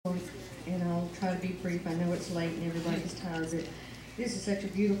try to be brief. I know it's late and everybody's tired, but this is such a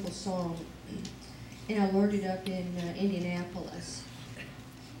beautiful song. And I learned it up in Indianapolis.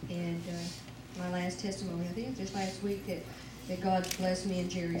 And my last testimony, I think just last week, that God's blessed me and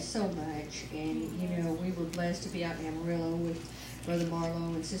Jerry so much. And, you know, we were blessed to be out in Amarillo with Brother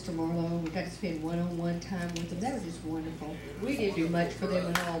Marlowe and Sister Marlowe. We got to spend one-on-one time with them. That was just wonderful. We didn't do much for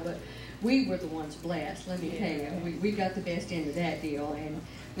them at all, but we were the ones blessed, let me tell you. We got the best end of that deal. And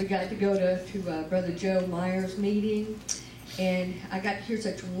we got to go to Brother Joe Meyer's meeting. And I got to hear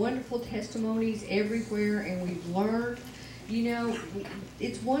such wonderful testimonies everywhere, and we've learned, you know,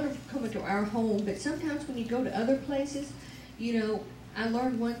 it's wonderful coming to our home, but sometimes when you go to other places, you know, I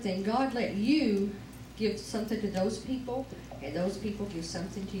learned one thing. God let you give something to those people, and those people give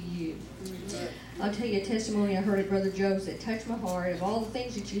something to you. I'll tell you a testimony I heard at Brother Joe's that touched my heart. Of all the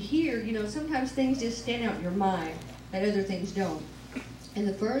things that you hear, you know, sometimes things just stand out in your mind that other things don't. And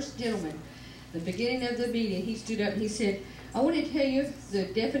the first gentleman, the beginning of the meeting, he stood up and he said, I want to tell you the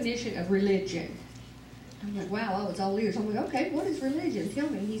definition of religion. I'm like, wow, I was all ears. I'm like, okay, what is religion? Tell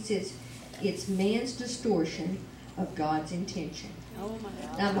me. He says, it's man's distortion of God's intention. Oh my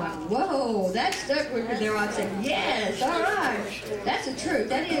God. I'm like, whoa, that stuck with me there. I said, yes, all right. That's the truth.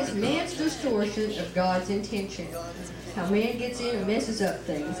 That is man's distortion of God's intention. How man gets in and messes up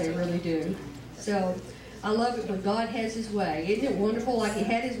things. They really do. So I love it when God has his way. Isn't it wonderful? Like he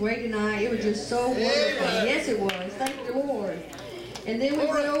had his way tonight. It was just so wonderful. Yes, it was. Thank the Lord. And then we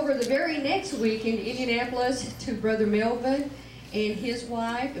went over the very next week in Indianapolis to Brother Melvin and his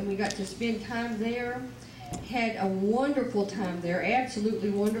wife, and we got to spend time there. Had a wonderful time there, absolutely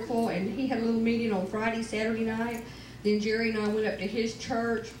wonderful. And he had a little meeting on Friday, Saturday night. Then Jerry and I went up to his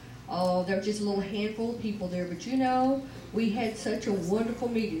church. Oh, there was just a little handful of people there. But you know, we had such a wonderful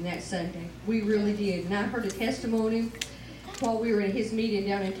meeting that Sunday. We really did. And I heard a testimony while we were in his meeting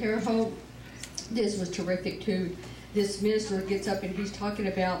down in Terre Haute. This was terrific too. This minister gets up and he's talking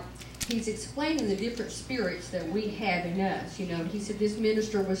about, he's explaining the different spirits that we have in us. You know, he said this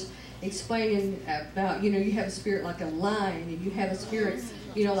minister was explaining about, you know, you have a spirit like a lion, and you have a spirit,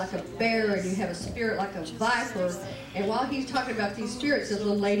 you know, like a bear, and you have a spirit like a viper. And while he's talking about these spirits, this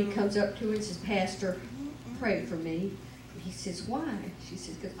little lady comes up to him and says, Pastor, pray for me. He says, why? She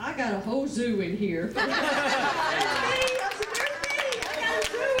says, because I got a whole zoo in here. I said,